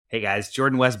Hey guys,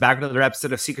 Jordan West back with another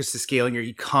episode of Secrets to Scaling Your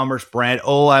E-commerce Brand.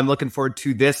 Oh, I'm looking forward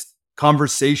to this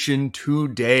conversation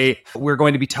today. We're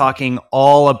going to be talking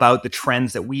all about the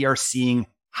trends that we are seeing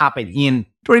happen in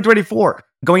 2024.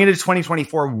 Going into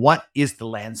 2024, what is the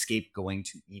landscape going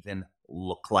to even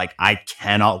look like? I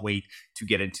cannot wait to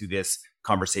get into this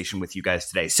conversation with you guys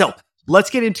today. So let's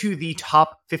get into the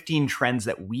top 15 trends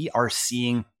that we are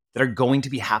seeing that are going to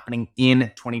be happening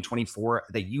in 2024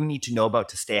 that you need to know about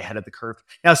to stay ahead of the curve.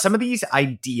 Now, some of these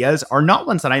ideas are not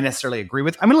ones that I necessarily agree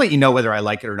with. I'm going to let you know whether I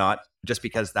like it or not, just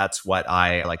because that's what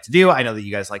I like to do. I know that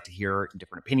you guys like to hear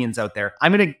different opinions out there.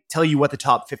 I'm going to tell you what the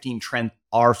top 15 trends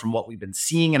are from what we've been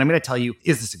seeing. And I'm going to tell you,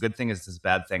 is this a good thing? Is this a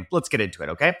bad thing? Let's get into it,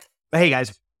 okay? But hey,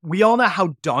 guys, we all know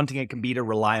how daunting it can be to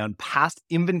rely on past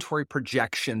inventory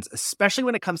projections, especially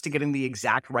when it comes to getting the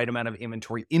exact right amount of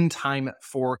inventory in time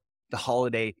for the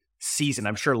holiday season.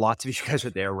 I'm sure lots of you guys are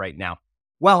there right now.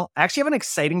 Well, I actually have an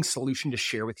exciting solution to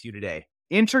share with you today.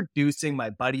 Introducing my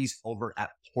buddies over at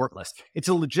Portless. It's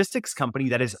a logistics company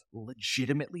that is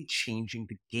legitimately changing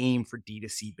the game for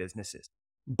D2C businesses.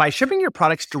 By shipping your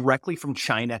products directly from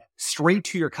China straight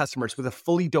to your customers with a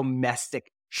fully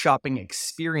domestic shopping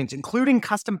experience, including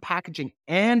custom packaging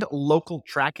and local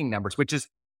tracking numbers, which is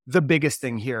the biggest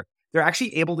thing here, they're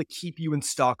actually able to keep you in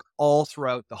stock all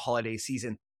throughout the holiday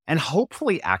season. And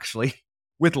hopefully, actually,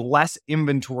 with less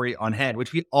inventory on hand,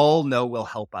 which we all know will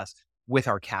help us with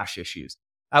our cash issues.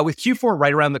 With Q4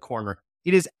 right around the corner,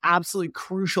 it is absolutely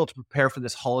crucial to prepare for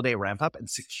this holiday ramp up and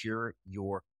secure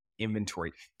your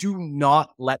inventory. Do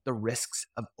not let the risks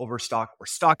of overstock or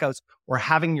stockouts or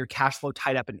having your cash flow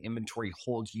tied up in inventory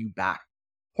hold you back.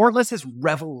 Portless has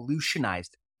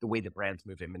revolutionized the way that brands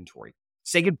move inventory.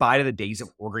 Say goodbye to the days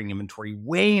of ordering inventory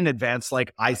way in advance,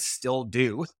 like I still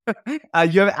do.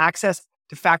 You have access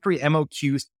to factory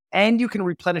MOQs, and you can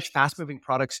replenish fast-moving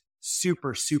products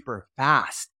super, super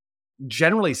fast.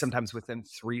 Generally, sometimes within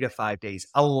 3 to 5 days,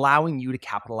 allowing you to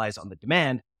capitalize on the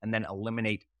demand and then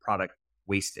eliminate product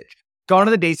wastage. Gone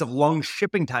are the days of long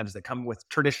shipping times that come with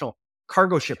traditional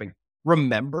cargo shipping.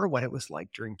 Remember what it was like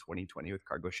during 2020 with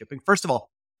cargo shipping? First of all,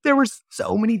 there were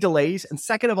so many delays. And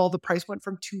second of all, the price went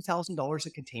from $2,000 a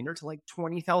container to like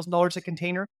 $20,000 a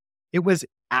container. It was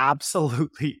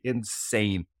absolutely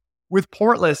insane. With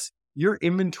Portless, your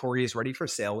inventory is ready for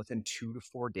sale within 2 to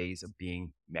 4 days of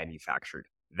being manufactured.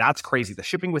 That's crazy. The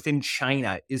shipping within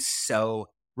China is so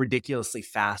ridiculously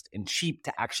fast and cheap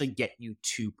to actually get you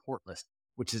to Portless,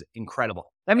 which is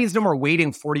incredible. That means no more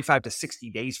waiting 45 to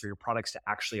 60 days for your products to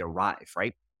actually arrive,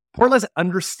 right? Portless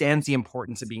understands the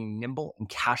importance of being nimble and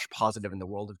cash positive in the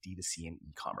world of D2C and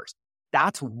e-commerce.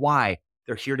 That's why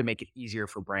they're here to make it easier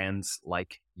for brands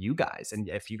like you guys. And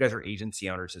if you guys are agency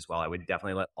owners as well, I would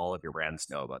definitely let all of your brands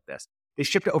know about this. They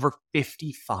ship to over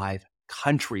 55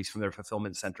 countries from their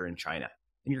fulfillment center in China.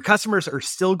 And your customers are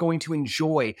still going to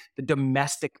enjoy the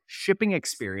domestic shipping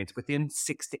experience within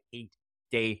 6 to 8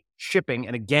 day shipping.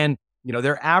 And again,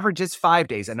 their average is 5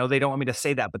 days. I know they don't want me to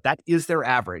say that, but that is their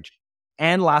average.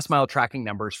 And last mile tracking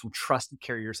numbers from trusted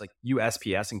carriers like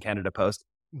USPS and Canada Post.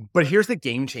 But here's the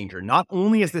game changer. Not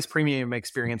only is this premium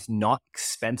experience not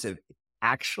expensive, it's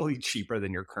actually cheaper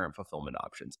than your current fulfillment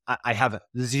options. I have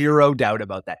zero doubt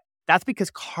about that. That's because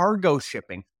cargo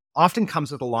shipping often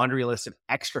comes with a laundry list of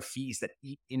extra fees that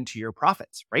eat into your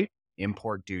profits, right?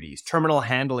 Import duties, terminal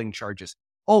handling charges.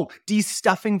 Oh,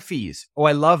 de-stuffing fees. Oh,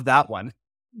 I love that one.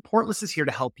 Portless is here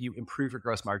to help you improve your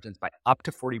gross margins by up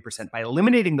to 40% by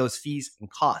eliminating those fees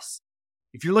and costs.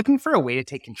 If you're looking for a way to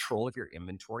take control of your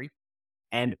inventory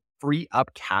and free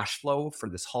up cash flow for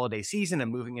this holiday season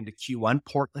and moving into Q1,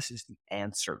 Portless is the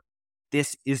answer.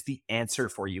 This is the answer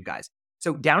for you guys.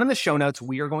 So down in the show notes,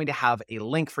 we are going to have a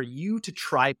link for you to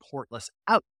try Portless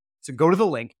out. So go to the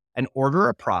link and order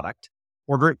a product,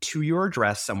 order it to your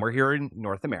address somewhere here in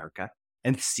North America,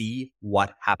 and see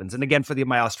what happens. And again, for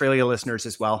my Australia listeners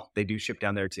as well, they do ship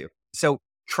down there too. So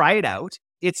try it out.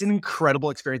 It's an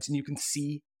incredible experience, and you can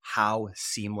see how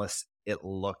seamless it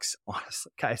looks.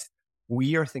 Honestly, guys,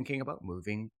 we are thinking about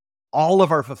moving all of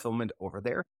our fulfillment over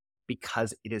there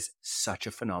because it is such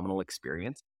a phenomenal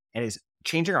experience and is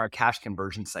changing our cash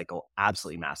conversion cycle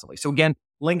absolutely massively. So again,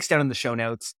 links down in the show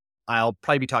notes. I'll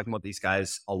probably be talking about these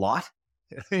guys a lot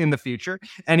in the future.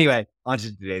 Anyway, on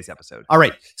to today's episode. All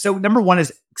right. So number one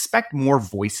is expect more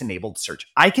voice-enabled search.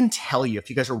 I can tell you, if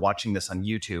you guys are watching this on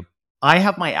YouTube, I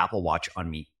have my Apple Watch on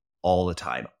me all the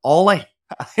time.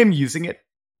 I'm using it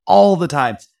all the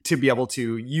time to be able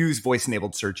to use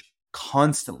voice-enabled search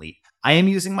constantly. I am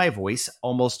using my voice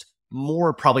almost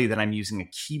more probably than I'm using a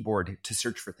keyboard to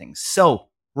search for things. So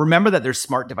remember that there's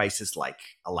smart devices like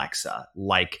Alexa,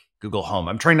 like Google Home.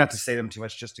 I'm trying not to say them too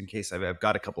much just in case I've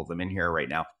got a couple of them in here right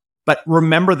now. But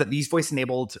remember that these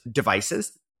voice-enabled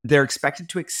devices, they're expected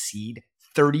to exceed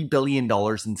 $30 billion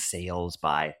in sales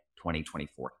by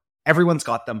 2024. Everyone's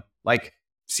got them. Like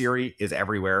Siri is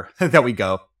everywhere that we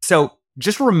go. So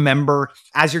just remember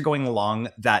as you're going along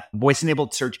that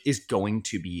voice-enabled search is going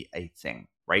to be a thing,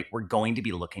 right? We're going to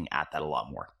be looking at that a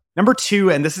lot more. Number two,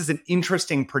 and this is an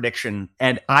interesting prediction,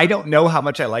 and I don't know how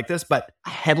much I like this, but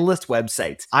headless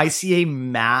websites. I see a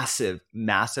massive,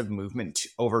 massive movement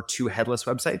over to headless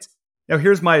websites. Now,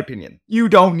 here's my opinion. You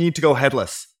don't need to go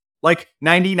headless. Like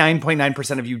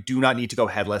 99.9% of you do not need to go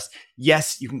headless.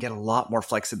 Yes, you can get a lot more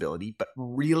flexibility, but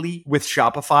really with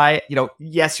Shopify,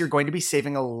 yes, you're going to be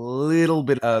saving a little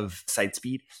bit of site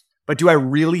speed. But do I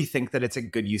really think that it's a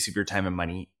good use of your time and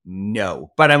money?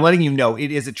 No. But I'm letting you know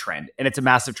it is a trend, and it's a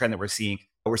massive trend that we're seeing.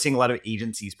 We're seeing a lot of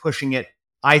agencies pushing it.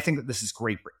 I think that this is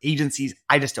great for agencies.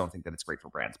 I just don't think that it's great for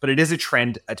brands, but it is a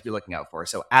trend to be looking out for.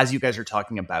 So as you guys are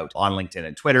talking about on LinkedIn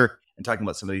and Twitter and talking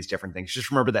about some of these different things, just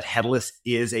remember that headless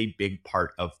is a big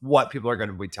part of what people are going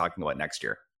to be talking about next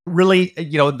year. Really,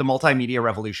 the multimedia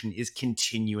revolution is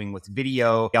continuing with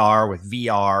video, AR, with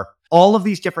VR. All of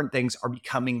these different things are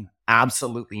becoming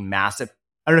absolutely massive.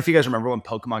 I don't know if you guys remember when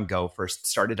Pokemon Go first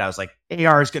started, I was like,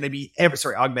 AR is going to be,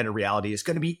 augmented reality is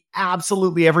going to be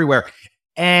absolutely everywhere.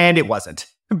 And it wasn't.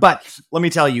 But let me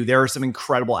tell you, there are some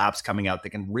incredible apps coming out that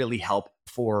can really help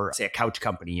for, say, a couch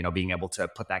company, being able to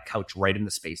put that couch right in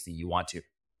the space that you want to.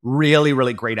 Really,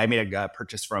 really great. I made a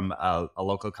purchase from a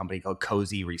local company called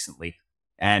Cozy recently,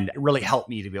 and it really helped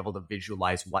me to be able to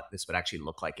visualize what this would actually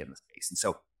look like in the space. And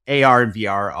so AR and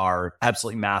VR are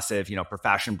absolutely massive, for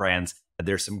fashion brands.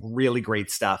 There's some really great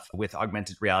stuff with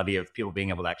augmented reality of people being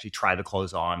able to actually try the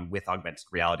clothes on with augmented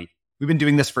reality. We've been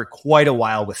doing this for quite a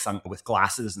while with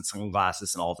glasses and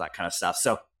sunglasses and all of that kind of stuff.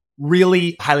 So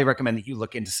really highly recommend that you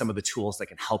look into some of the tools that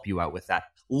can help you out with that.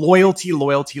 Loyalty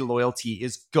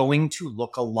is going to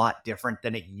look a lot different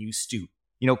than it used to.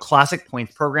 Classic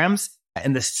points programs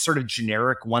and this sort of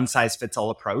generic one-size-fits-all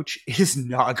approach is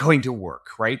not going to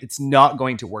work, right? It's not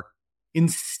going to work.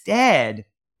 Instead,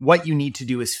 what you need to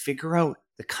do is figure out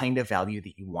the kind of value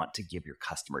that you want to give your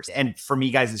customers. And for me,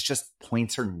 guys, it's just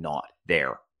points are not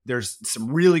there. There's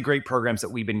some really great programs that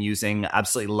we've been using.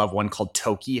 Absolutely love one called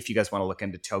Toki. If you guys want to look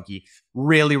into Toki,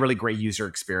 really, really great user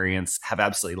experience. Have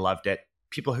absolutely loved it.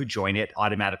 People who join it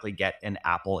automatically get an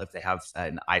Apple if they have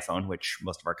an iPhone, which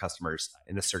most of our customers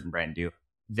in a certain brand do.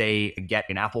 They get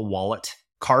an Apple Wallet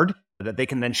card that they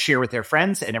can then share with their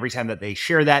friends. And every time that they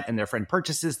share that and their friend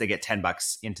purchases, they get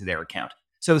 $10 into their account.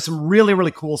 So some really,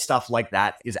 really cool stuff like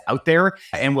that is out there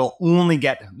and will only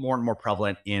get more and more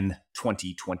prevalent in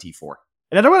 2024.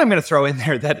 Another one I'm going to throw in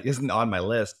there that isn't on my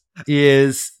list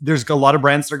is there's a lot of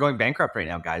brands that are going bankrupt right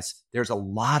now, guys. There's a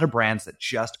lot of brands that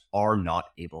just are not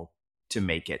able to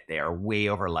make it. They are way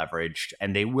over leveraged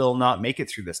and they will not make it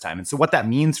through this time. And so what that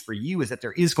means for you is that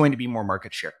there is going to be more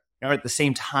market share. Now, at the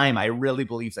same time, I really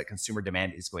believe that consumer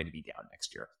demand is going to be down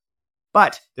next year.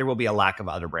 But there will be a lack of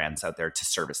other brands out there to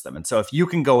service them. And so if you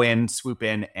can go in, swoop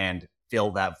in and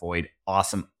fill that void,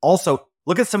 awesome. Also,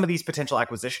 look at some of these potential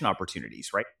acquisition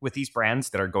opportunities, right? With these brands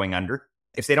that are going under.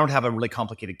 If they don't have a really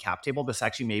complicated cap table, this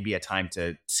actually may be a time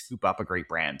to scoop up a great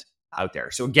brand out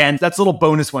there. So again, that's a little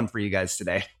bonus one for you guys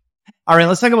today. All right,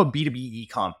 let's talk about B2B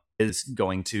e-com is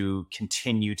going to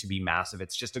continue to be massive.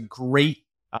 It's just a great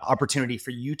opportunity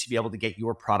for you to be able to get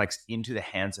your products into the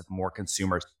hands of more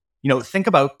consumers. Think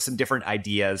about some different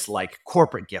ideas like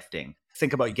corporate gifting.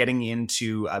 Think about getting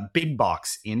into a big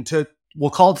box, into we'll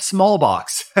call it small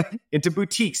box, into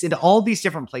boutiques, into all these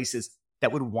different places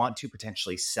that would want to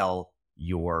potentially sell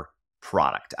your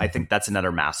product. I think that's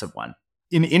another massive one.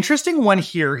 An interesting one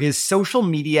here is social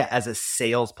media as a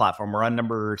sales platform. We're on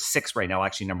number 6 right now,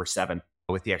 actually number 7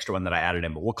 with the extra one that I added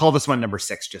in, but we'll call this one number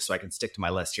 6 just so I can stick to my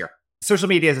list here. Social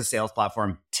media as a sales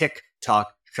platform,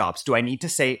 TikTok shops. Do I need to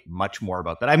say much more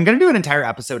about that? I'm going to do an entire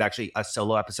episode, actually a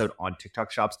solo episode on TikTok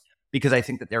shops, because I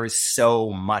think that there is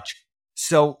so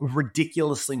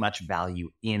ridiculously much value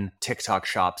in TikTok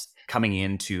shops coming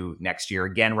into next year.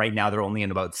 Again, right now, they're only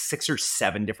in about 6 or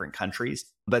 7 different countries,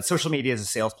 but social media as a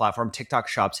sales platform, TikTok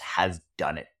shops has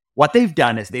done it. What they've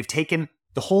done is they've taken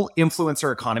the whole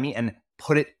influencer economy and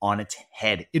put it on its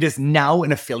head. It is now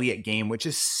an affiliate game, which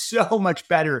is so much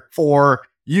better for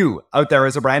you out there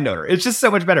as a brand owner. It's just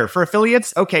so much better for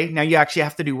affiliates. Okay, now you actually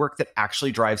have to do work that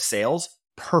actually drives sales.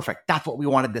 Perfect. That's what we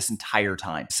wanted this entire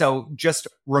time. So just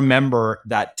remember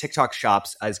that TikTok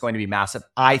shops is going to be massive.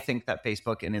 I think that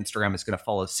Facebook and Instagram is going to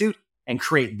follow suit and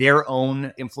create their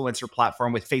own influencer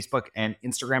platform with Facebook and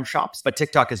Instagram shops. But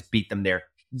TikTok has beat them there.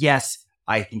 Yes,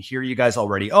 I can hear you guys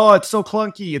already. Oh, it's so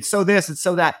clunky. It's so this, it's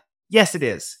so that. Yes, it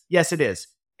is. Yes, it is.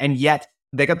 And yet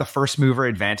They got the first mover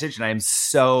advantage, and I am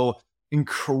so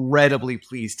incredibly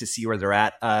pleased to see where they're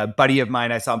at. A buddy of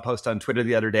mine, I saw him post on Twitter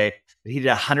the other day that he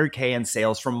did 100K in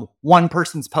sales from one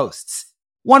person's posts.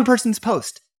 One person's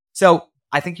post. So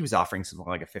I think he was offering something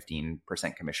like a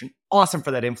 15% commission. Awesome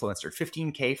for that influencer.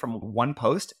 15K from one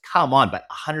post. Come on, but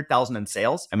 100,000 in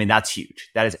sales. I mean, that's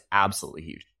huge. That is absolutely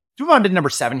huge. Move on to number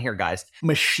 7 here, guys.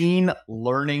 Machine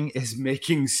learning is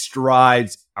making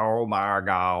strides. Oh my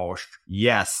gosh.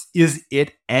 Yes. Is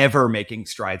it ever making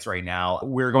strides right now?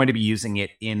 We're going to be using it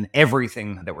in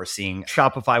everything that we're seeing.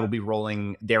 Shopify will be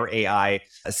rolling their AI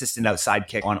assistant out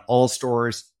Sidekick on all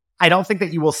stores. I don't think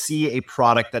that you will see a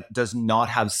product that does not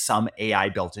have some AI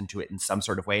built into it in some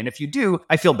sort of way. And if you do,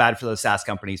 I feel bad for those SaaS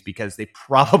companies because they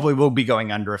probably will be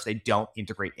going under if they don't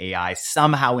integrate AI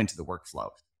somehow into the workflow.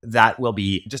 That will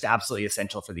be just absolutely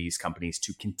essential for these companies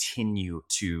to continue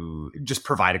to just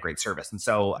provide a great service. And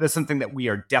so that's something that we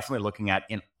are definitely looking at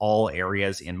in all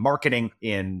areas, in marketing,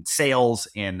 in sales,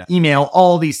 in email,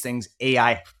 all these things.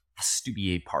 AI has to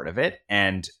be a part of it.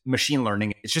 And machine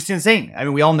learning, it's just insane. I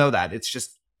mean, we all know that. It's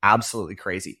just absolutely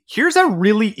crazy. Here's a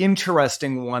really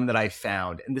interesting one that I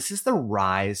found, and this is the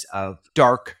rise of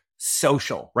dark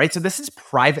social, right? So this is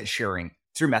private sharing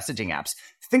through messaging apps.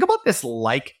 Think about this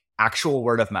like actual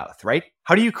word of mouth, right?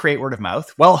 How do you create word of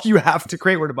mouth? Well, you have to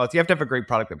create word of mouth. You have to have a great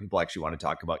product that people actually want to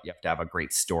talk about. You have to have a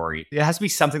great story. It has to be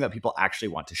something that people actually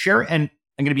want to share. And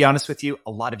I'm going to be honest with you, a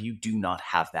lot of you do not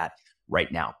have that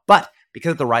right now. But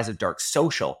because of the rise of dark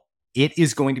social, it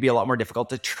is going to be a lot more difficult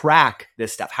to track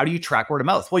this stuff. How do you track word of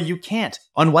mouth? Well, you can't.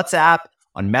 On WhatsApp,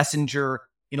 on Messenger,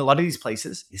 in a lot of these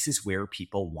places, this is where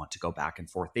people want to go back and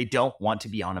forth. They don't want to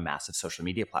be on a massive social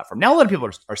media platform. Now, a lot of people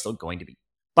are still going to be.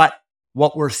 But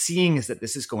what we're seeing is that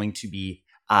this is going to be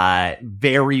a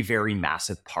very, very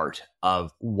massive part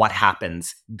of what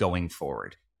happens going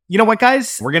forward. You know what,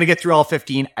 guys? We're going to get through all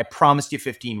 15. I promised you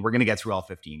 15. We're going to get through all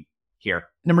 15 here.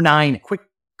 Number 9, quick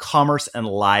commerce and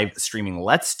live streaming.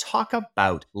 Let's talk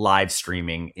about live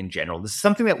streaming in general. This is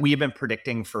something that we have been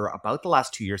predicting for about the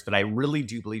last 2 years, but I really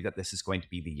do believe that this is going to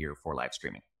be the year for live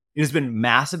streaming. It has been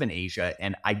massive in Asia,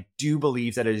 and I do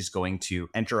believe that it is going to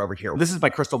enter over here. This is my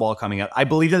crystal ball coming out. I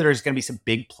believe that there's going to be some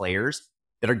big players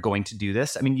that are going to do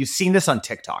this. I mean, you've seen this on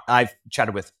TikTok. I've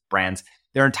chatted with brands.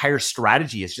 Their entire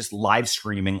strategy is just live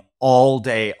streaming all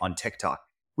day on TikTok,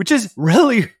 which is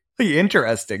really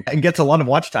interesting and gets a lot of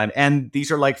watch time. And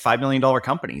these are like $5 million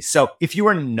companies. So if you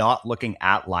are not looking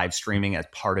at live streaming as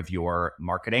part of your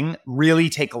marketing, really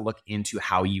take a look into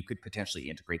how you could potentially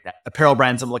integrate that. Apparel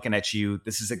brands, I'm looking at you.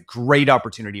 This is a great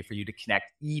opportunity for you to connect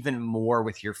even more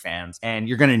with your fans. And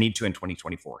you're going to need to in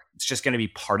 2024. It's just going to be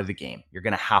part of the game. You're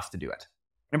going to have to do it.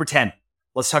 Number 10.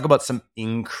 Let's talk about some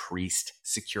increased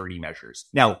security measures.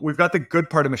 Now, we've got the good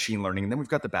part of machine learning, and then we've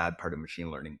got the bad part of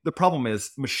machine learning. The problem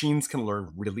is machines can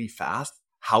learn really fast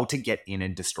how to get in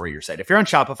and destroy your site. If you're on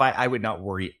Shopify, I would not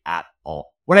worry at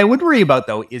all. What I would worry about,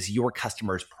 though, is your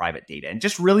customers' private data and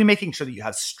just really making sure that you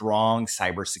have strong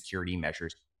cybersecurity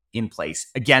measures in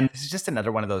place. Again, this is just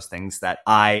another one of those things that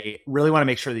I really want to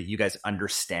make sure that you guys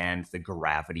understand the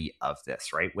gravity of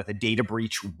this, right? With a data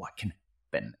breach, what can happen?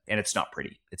 And it's not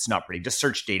pretty. It's not pretty. Just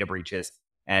search data breaches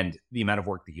and the amount of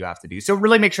work that you have to do. So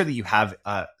really make sure that you have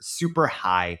super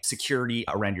high security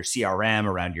around your CRM,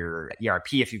 around your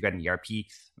ERP. If you've got an ERP,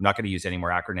 I'm not going to use any more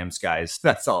acronyms, guys.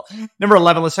 That's all. Number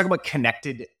 11, let's talk about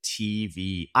connected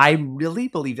TV. I really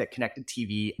believe that connected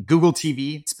TV, Google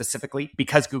TV specifically,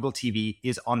 because Google TV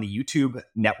is on the YouTube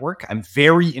network, I'm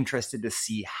very interested to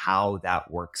see how that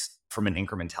works from an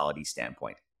incrementality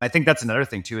standpoint. I think that's another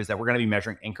thing too, is that we're going to be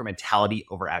measuring incrementality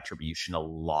over attribution a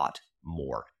lot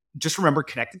more. Just remember,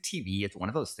 connected TV is one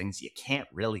of those things you can't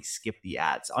really skip the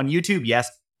ads. On YouTube, yes,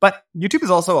 but YouTube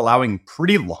is also allowing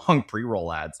pretty long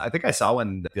pre-roll ads. I think I saw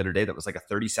one the other day that was like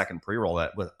a 30-second pre-roll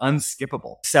that was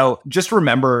unskippable. So just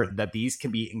remember that these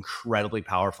can be incredibly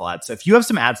powerful ads. So if you have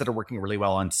some ads that are working really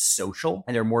well on social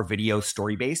and they're more video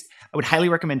story-based, I would highly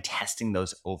recommend testing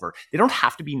those over. They don't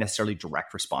have to be necessarily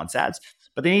direct response ads,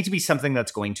 but they need to be something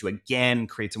that's going to, again,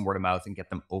 create some word of mouth and get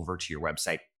them over to your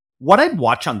website. What I'd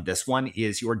watch on this one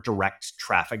is your direct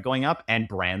traffic going up and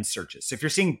brand searches. So if you're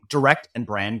seeing direct and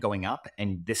brand going up,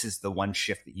 and this is the one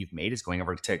shift that you've made is going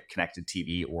over to connected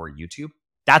TV or YouTube,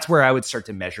 that's where I would start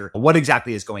to measure what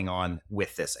exactly is going on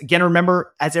with this. Again,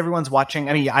 remember, as everyone's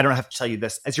watching, I mean, I don't have to tell you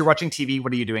this. As you're watching TV,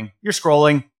 what are you doing? You're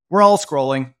scrolling. We're all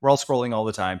scrolling. We're all scrolling all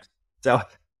the time. So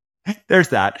there's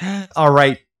that. All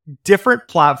right. Different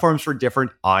platforms for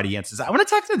different audiences. I want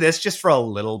to talk to this just for a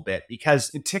little bit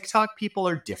because TikTok people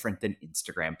are different than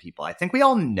Instagram people. I think we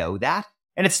all know that.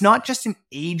 And it's not just an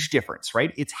age difference,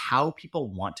 right? It's how people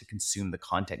want to consume the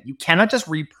content. You cannot just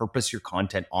repurpose your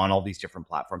content on all these different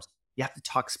platforms. You have to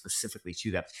talk specifically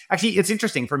to them. Actually, it's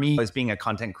interesting for me as being a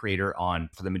content creator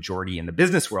for the majority in the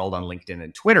business world on LinkedIn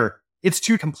and Twitter. It's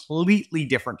two completely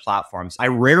different platforms. I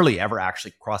rarely ever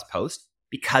actually cross post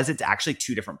because it's actually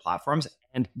two different platforms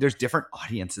and there's different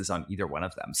audiences on either one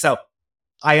of them. So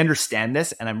I understand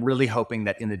this, and I'm really hoping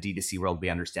that in the D2C world, we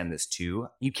understand this too.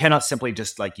 You cannot simply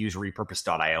just use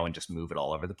repurpose.io and just move it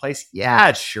all over the place.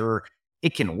 Yeah, sure,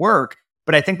 it can work.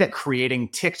 But I think that creating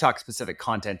TikTok specific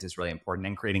content is really important,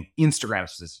 and creating Instagram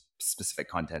specific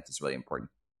content is really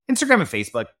important. Instagram and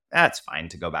Facebook, that's fine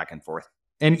to go back and forth.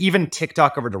 And even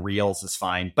TikTok over to Reels is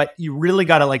fine. But you really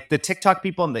got to the TikTok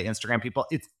people and the Instagram people,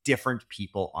 it's different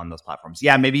people on those platforms.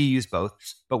 Yeah, maybe you use both,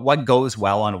 but what goes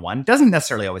well on one doesn't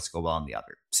necessarily always go well on the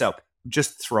other. So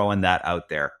just throwing that out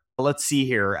there. Let's see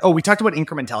here. Oh, we talked about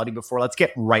incrementality before. Let's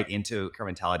get right into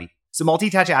incrementality. So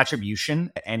multi-touch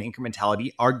attribution and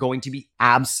incrementality are going to be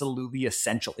absolutely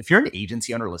essential. If you're an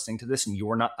agency owner listening to this and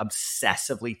you're not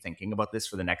obsessively thinking about this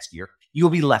for the next year, you'll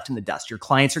be left in the dust. Your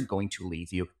clients are going to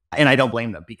leave you. And I don't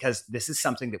blame them, because this is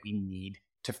something that we need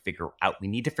to figure out. We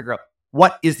need to figure out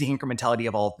what is the incrementality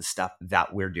of all of the stuff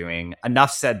that we're doing.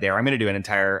 Enough said there. I'm going to do an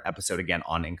entire episode again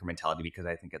on incrementality because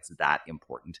I think it's that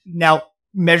important. Now,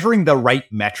 measuring the right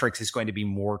metrics is going to be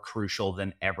more crucial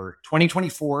than ever.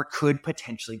 2024 could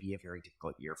potentially be a very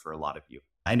difficult year for a lot of you.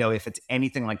 I know if it's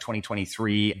anything like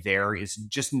 2023, there is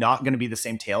just not going to be the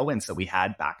same tailwinds that we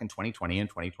had back in 2020 and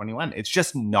 2021. It's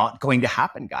just not going to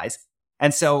happen, guys.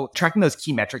 And so tracking those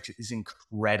key metrics is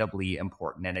incredibly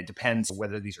important. And it depends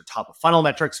whether these are top of funnel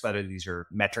metrics, whether these are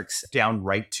metrics down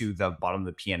right to the bottom of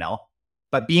the P&L.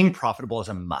 But being profitable is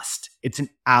a must. It's an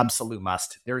absolute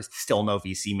must. There is still no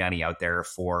VC money out there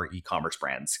for e-commerce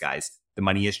brands, guys. The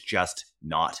money is just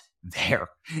not there.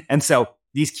 And so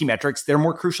these key metrics, they're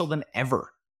more crucial than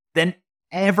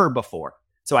ever before.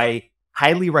 So I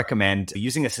highly recommend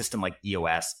using a system like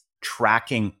EOS,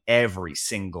 tracking every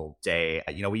single day.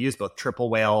 We use both Triple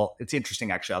Whale. It's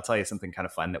interesting, actually. I'll tell you something kind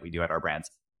of fun that we do at our brands.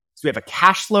 So we have a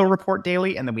cash flow report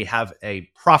daily, and then we have a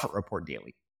profit report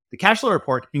daily. The cash flow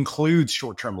report includes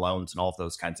short-term loans and all of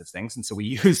those kinds of things. And so we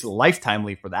use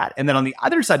Lifetimely for that. And then on the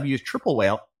other side, we use Triple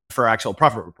Whale for actual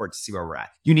profit report to see where we're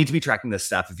at. You need to be tracking this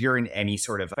stuff. If you're in any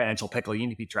sort of financial pickle, you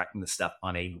need to be tracking this stuff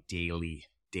on a daily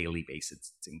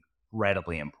basis. It's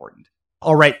incredibly important.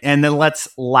 All right. And then let's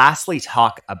lastly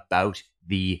talk about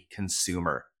the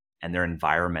consumer and their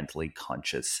environmentally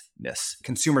consciousness.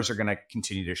 Consumers are going to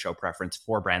continue to show preference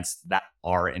for brands that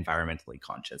are environmentally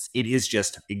conscious. It is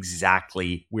just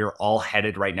exactly, we're all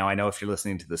headed right now. I know if you're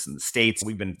listening to this in the States,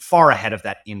 we've been far ahead of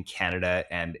that in Canada,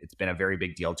 and it's been a very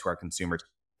big deal to our consumers.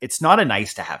 It's not a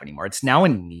nice to have anymore. It's now a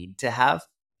need to have.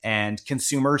 And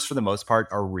consumers, for the most part,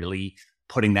 are really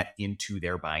putting that into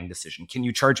their buying decision. Can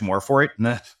you charge more for it?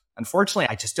 Nah. Unfortunately,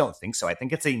 I just don't think so. I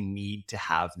think it's a need to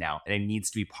have now, and it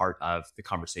needs to be part of the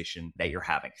conversation that you're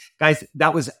having. Guys,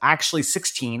 that was actually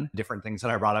 16 different things that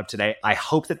I brought up today. I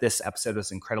hope that this episode was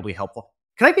incredibly helpful.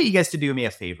 Can I get you guys to do me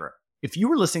a favor? If you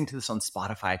were listening to this on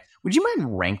Spotify, would you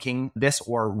mind ranking this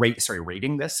or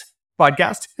rating this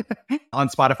podcast on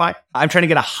Spotify? I'm trying to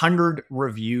get 100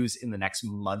 reviews in the next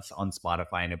month on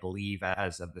Spotify, and I believe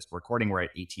as of this recording, we're at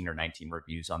 18 or 19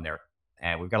 reviews on there.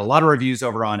 And we've got a lot of reviews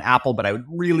over on Apple, but I would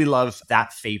really love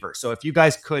that favor. So if you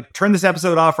guys could turn this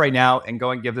episode off right now and go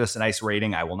and give this a nice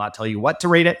rating. I will not tell you what to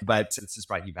rate it, but since this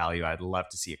brought you value, I'd love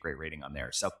to see a great rating on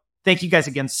there. So thank you guys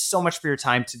again so much for your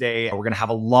time today. We're going to have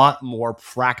a lot more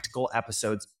practical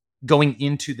episodes going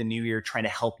into the new year, trying to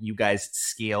help you guys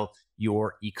scale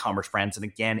your e-commerce brands. And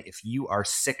again, if you are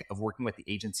sick of working with the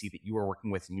agency that you are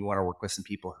working with and you want to work with some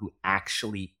people who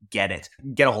actually get it,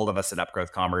 get a hold of us at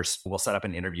Upgrowth Commerce. We'll set up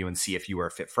an interview and see if you are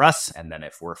a fit for us and then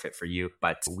if we're a fit for you.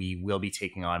 But we will be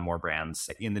taking on more brands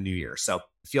in the new year. So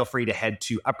feel free to head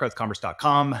to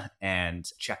upgrowthcommerce.com and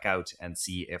check out and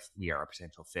see if we are a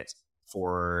potential fit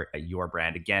for your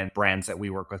brand. Again, brands that we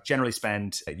work with generally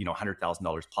spend,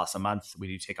 $100,000 plus a month. We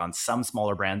do take on some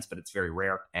smaller brands, but it's very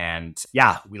rare. And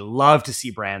yeah, we love to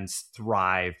see brands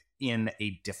thrive in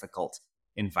a difficult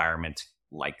environment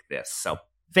like this. So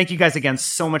thank you guys again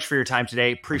so much for your time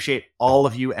today. Appreciate all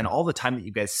of you and all the time that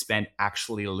you guys spent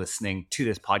actually listening to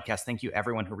this podcast. Thank you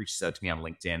everyone who reaches out to me on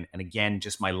LinkedIn. And again,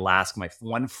 just my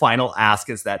one final ask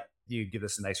is that you give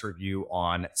us a nice review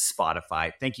on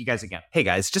Spotify. Thank you guys again. Hey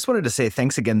guys, just wanted to say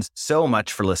thanks again so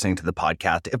much for listening to the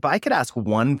podcast. If I could ask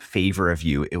one favor of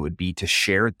you, it would be to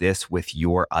share this with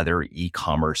your other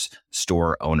e-commerce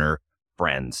store owner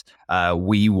brands.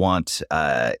 We want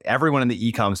everyone in the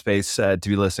e-com space to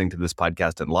be listening to this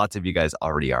podcast, and lots of you guys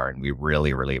already are, and we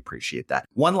really, really appreciate that.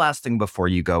 One last thing before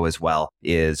you go as well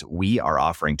is we are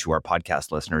offering to our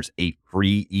podcast listeners a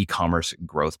free e-commerce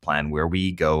growth plan where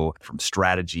we go from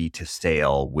strategy to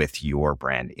sale with your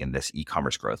brand in this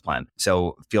e-commerce growth plan.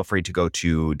 So feel free to go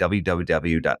to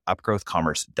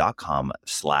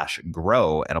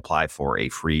www.upgrowthcommerce.com/grow and apply for a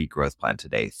free growth plan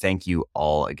today. Thank you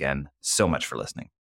all again so much for listening.